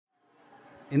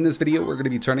In this video, we're going to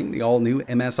be turning the all-new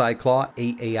MSI Claw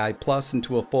 8 AI Plus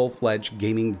into a full-fledged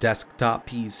gaming desktop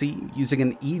PC using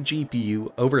an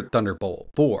eGPU over Thunderbolt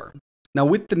 4. Now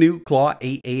with the new Claw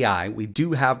 8 AI, we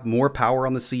do have more power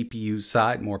on the CPU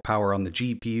side, more power on the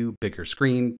GPU, bigger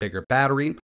screen, bigger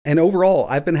battery, and overall,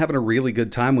 I've been having a really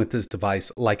good time with this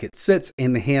device like it sits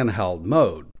in handheld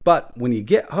mode. But when you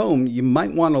get home, you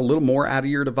might want a little more out of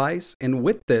your device, and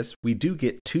with this, we do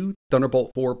get two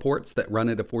Thunderbolt 4 ports that run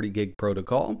at a 40 gig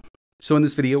protocol. So in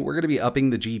this video, we're going to be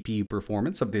upping the GPU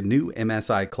performance of the new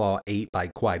MSI Claw 8 by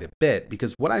quite a bit,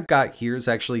 because what I've got here is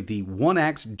actually the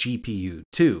ONEXGPU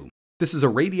 2. This is a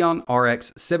Radeon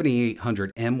RX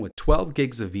 7800M with 12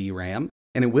 gigs of VRAM,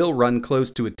 and it will run close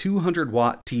to a 200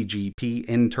 watt TGP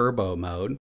in turbo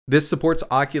mode. This supports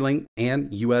Oculink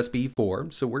and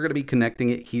USB4, so we're going to be connecting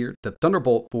it here to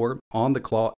Thunderbolt 4 on the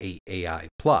Claw 8 AI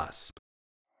Plus.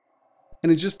 And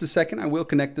in just a second, I will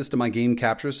connect this to my game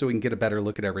capture so we can get a better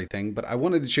look at everything, but I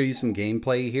wanted to show you some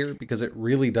gameplay here because it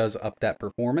really does up that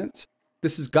performance.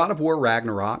 This is God of War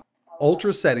Ragnarok,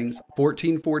 ultra settings,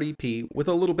 1440p with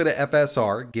a little bit of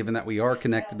FSR, given that we are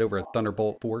connected over a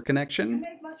Thunderbolt 4 connection.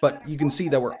 But you can see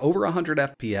that we're over 100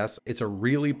 FPS. It's a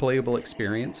really playable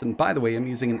experience. And by the way, I'm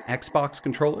using an Xbox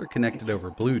controller connected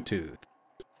over Bluetooth.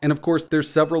 And of course, there's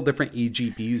several different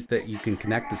eGPUs that you can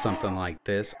connect to something like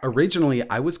this. Originally,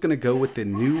 I was going to go with the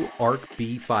new Arc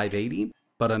B580,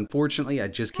 but unfortunately, I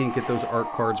just can't get those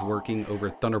Arc cards working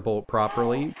over Thunderbolt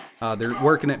properly. They're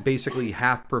working at basically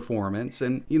half performance.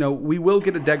 And, you know, we will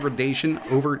get a degradation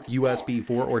over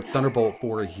USB4 or Thunderbolt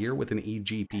 4 here with an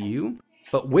eGPU.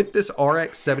 But with this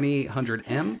RX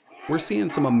 7800M, we're seeing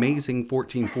some amazing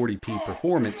 1440p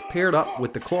performance paired up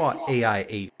with the Claw AI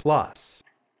 8 Plus.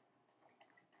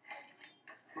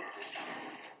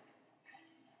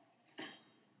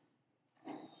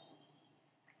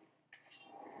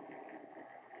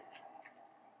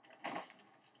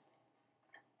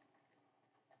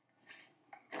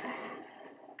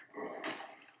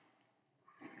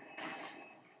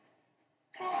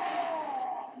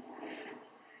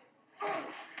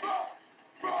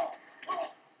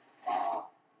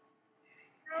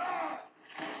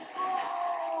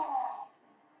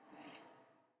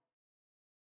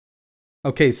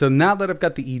 Okay, so now that I've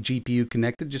got the eGPU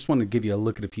connected, just want to give you a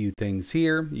look at a few things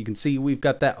here. You can see we've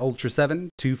got that Ultra 7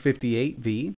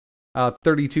 258V,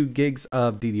 32 gigs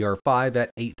of DDR5 at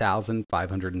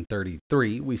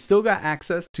 8,533. We've still got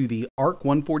access to the Arc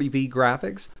 140V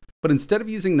graphics, but instead of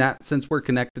using that, since we're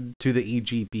connected to the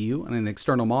eGPU and an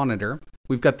external monitor,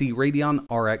 we've got the Radeon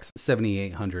RX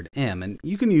 7800M, and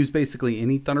you can use basically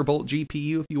any Thunderbolt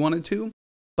GPU if you wanted to.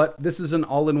 But this is an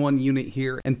all-in-one unit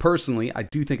here, and personally, I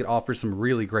do think it offers some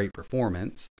really great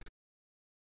performance.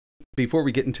 Before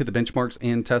we get into the benchmarks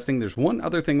and testing, there's one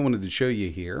other thing I wanted to show you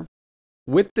here.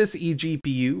 With this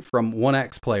eGPU from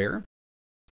 1xPlayer,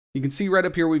 you can see right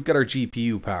up here we've got our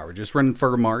GPU power. Just running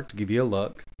for a mark to give you a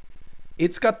look.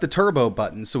 It's got the turbo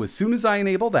button, so as soon as I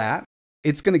enable that,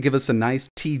 it's going to give us a nice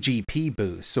TGP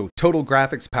boost. So total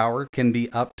graphics power can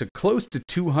be up to close to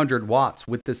 200 watts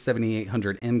with this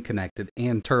 7800M connected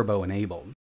and turbo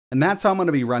enabled. And that's how I'm going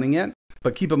to be running it.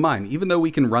 But keep in mind, even though we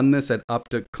can run this at up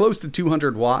to close to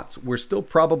 200 watts, we're still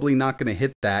probably not going to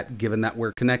hit that given that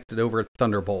we're connected over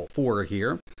Thunderbolt 4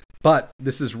 here. But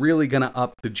this is really going to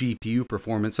up the GPU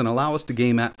performance and allow us to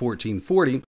game at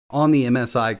 1440 on the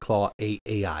MSI Claw 8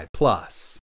 AI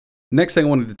Plus. Next thing I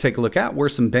wanted to take a look at were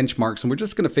some benchmarks, and we're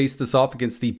just going to face this off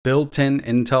against the Build 10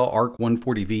 Intel Arc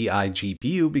 140V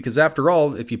iGPU, because after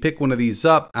all, if you pick one of these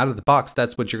up out of the box,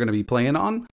 that's what you're going to be playing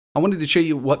on. I wanted to show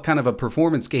you what kind of a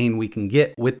performance gain we can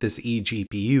get with this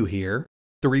eGPU here.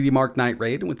 3D Mark Night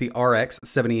Raid with the RX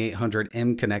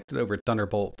 7800M connected over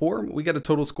Thunderbolt 4, we got a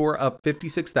total score of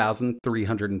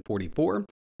 56,344.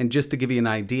 And just to give you an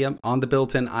idea, on the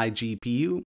Build 10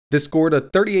 iGPU, this scored a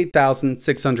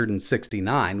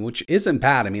 38,669, which isn't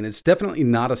bad. I mean, it's definitely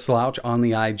not a slouch on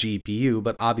the iGPU,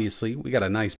 but obviously we got a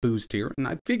nice boost here, and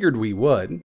I figured we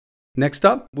would. Next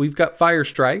up, we've got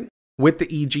Firestrike with the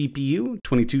eGPU,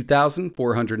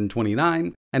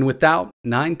 22,429, and without,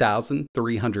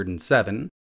 9,307.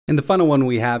 And the final one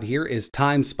we have here is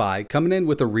Time Spy, coming in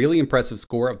with a really impressive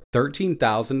score of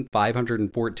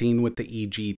 13,514 with the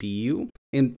eGPU.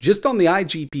 And just on the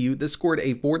iGPU, this scored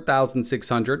a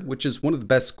 4,600, which is one of the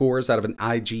best scores out of an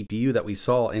iGPU that we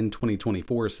saw in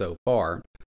 2024 so far.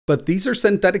 But these are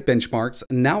synthetic benchmarks,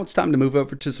 and now it's time to move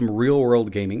over to some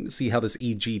real-world gaming to see how this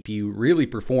eGPU really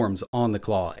performs on the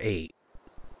Claw 8.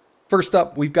 First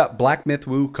up, we've got Black Myth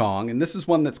Wukong, and this is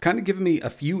one that's kind of given me a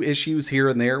few issues here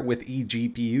and there with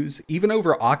eGPUs. Even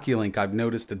over Oculink, I've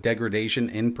noticed a degradation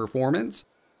in performance.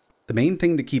 The main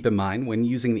thing to keep in mind when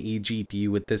using the eGPU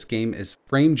with this game is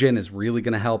frame gen is really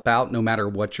going to help out no matter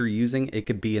what you're using. It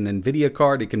could be an NVIDIA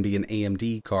card, it can be an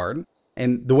AMD card.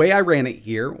 And the way I ran it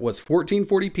here was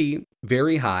 1440p,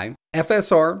 very high,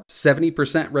 FSR,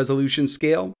 70% resolution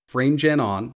scale, frame gen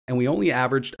on, and we only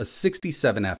averaged a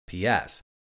 67 FPS.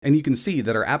 And you can see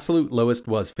that our absolute lowest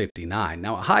was 59.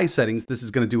 Now at high settings, this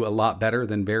is going to do a lot better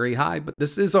than very high, but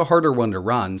this is a harder one to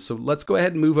run, so let's go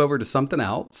ahead and move over to something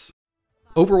else.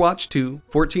 Overwatch 2,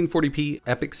 1440p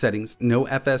epic settings, no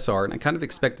FSR, and I kind of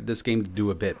expected this game to do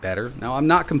a bit better. Now I'm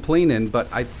not complaining, but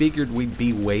I figured we'd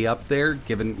be way up there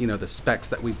given, the specs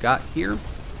that we've got here.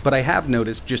 But I have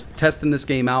noticed just testing this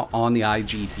game out on the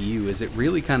iGPU is it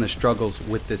really kind of struggles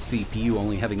with this CPU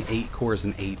only having 8 cores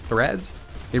and 8 threads.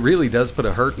 It really does put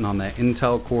a hurting on that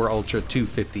Intel Core Ultra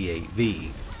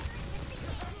 258V.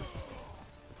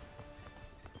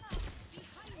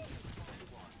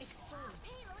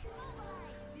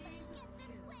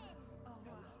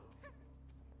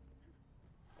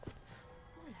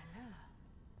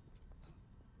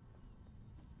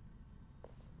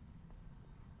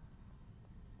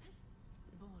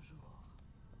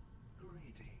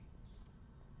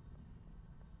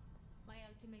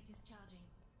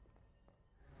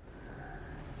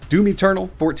 Doom Eternal,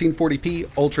 1440p,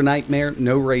 Ultra Nightmare,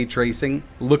 no ray tracing,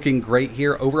 looking great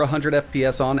here, over 100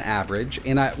 FPS on average.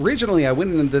 And originally I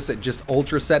went into this at just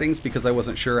Ultra settings because I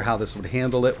wasn't sure how this would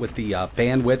handle it with the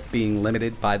bandwidth being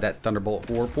limited by that Thunderbolt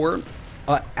 4 port.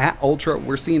 At Ultra,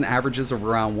 we're seeing averages of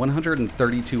around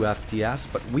 132 FPS,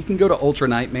 but we can go to Ultra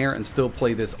Nightmare and still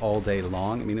play this all day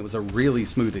long. I mean, it was a really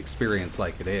smooth experience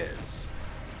like it is.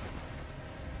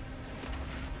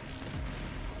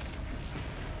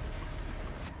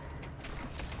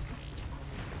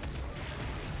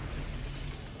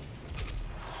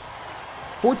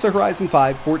 Forza Horizon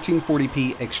 5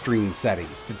 1440p extreme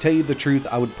settings. To tell you the truth,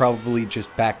 I would probably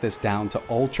just back this down to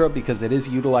Ultra because it is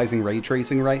utilizing ray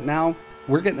tracing right now.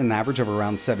 We're getting an average of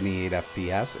around 78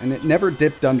 FPS and it never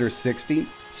dipped under 60.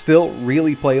 Still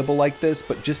really playable like this,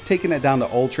 but just taking it down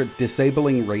to Ultra,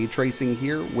 disabling ray tracing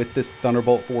here with this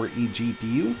Thunderbolt 4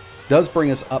 eGPU does bring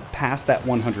us up past that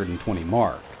 120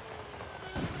 mark.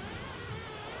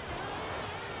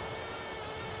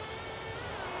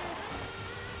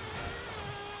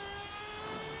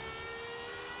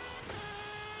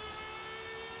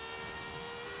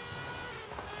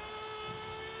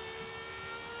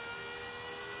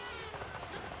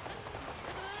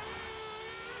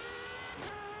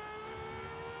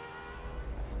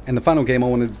 And the final game I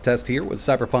wanted to test here was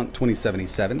Cyberpunk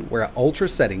 2077, where at Ultra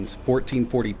settings,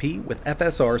 1440p with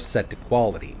FSR set to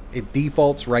quality. It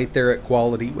defaults right there at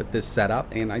quality with this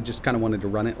setup, and I just kind of wanted to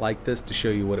run it like this to show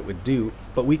you what it would do,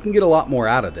 but we can get a lot more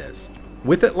out of this.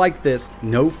 With it like this,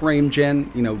 no frame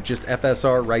gen, just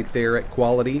FSR right there at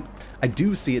quality, I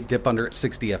do see it dip under at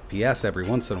 60 FPS every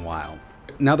once in a while.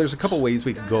 Now there's a couple ways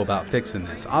we could go about fixing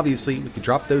this. Obviously, we could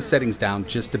drop those settings down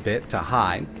just a bit to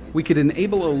high. We could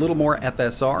enable a little more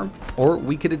FSR, or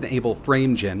we could enable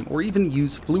frame gen, or even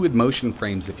use fluid motion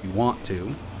frames if you want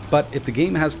to. But if the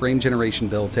game has frame generation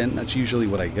built in, that's usually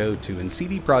what I go to, and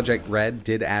CD Projekt Red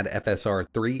did add FSR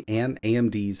 3 and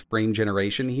AMD's frame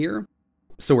generation here.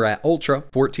 So we're at Ultra,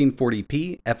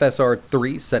 1440p, FSR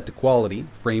 3 set to quality,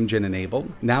 frame gen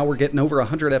enabled. Now we're getting over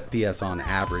 100 FPS on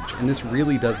average, and this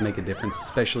really does make a difference,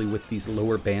 especially with these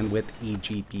lower bandwidth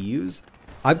eGPUs.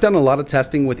 I've done a lot of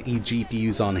testing with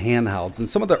eGPUs on handhelds, and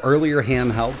some of the earlier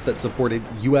handhelds that supported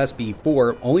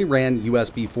USB4 only ran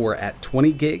USB4 at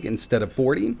 20 gig instead of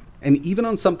 40. And even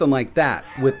on something like that,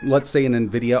 with let's say an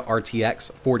NVIDIA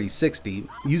RTX 4060,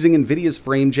 using NVIDIA's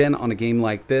frame gen on a game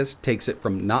like this takes it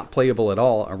from not playable at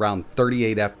all, around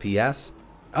 38 FPS,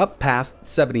 up past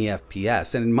 70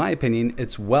 FPS. And in my opinion,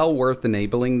 it's well worth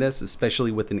enabling this,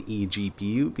 especially with an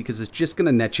eGPU, because it's just going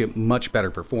to net you much better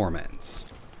performance.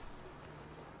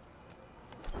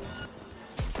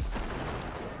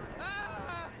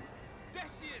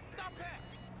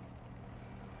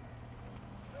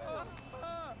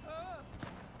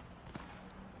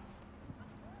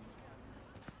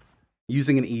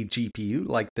 Using an eGPU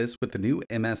like this with the new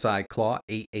MSI Claw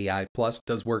 8 AI Plus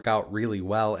does work out really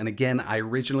well. And again, I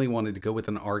originally wanted to go with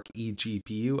an ARC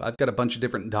eGPU. I've got a bunch of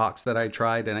different docks that I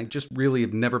tried, and I just really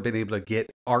have never been able to get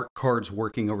ARC cards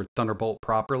working over Thunderbolt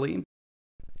properly.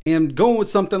 And going with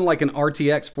something like an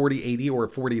RTX 4080 or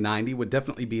 4090 would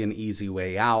definitely be an easy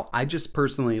way out. I just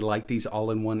personally like these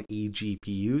all-in-one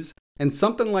eGPUs. And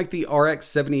something like the RX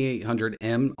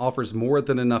 7800M offers more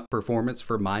than enough performance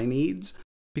for my needs,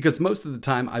 because most of the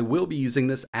time I will be using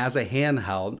this as a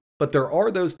handheld, But there are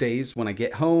those days when I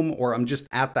get home or I'm just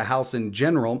at the house in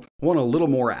general, want a little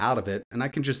more out of it, and I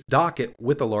can just dock it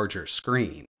with a larger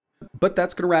screen. But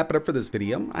that's going to wrap it up for this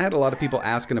video. I had a lot of people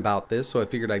asking about this, so I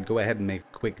figured I'd go ahead and make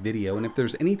a quick video. And if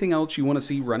there's anything else you want to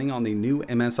see running on the new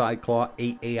MSI Claw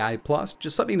 8 AI Plus,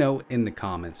 just let me know in the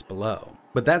comments below.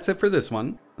 But that's it for this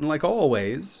one, and like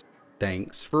always,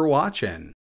 thanks for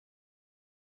watching.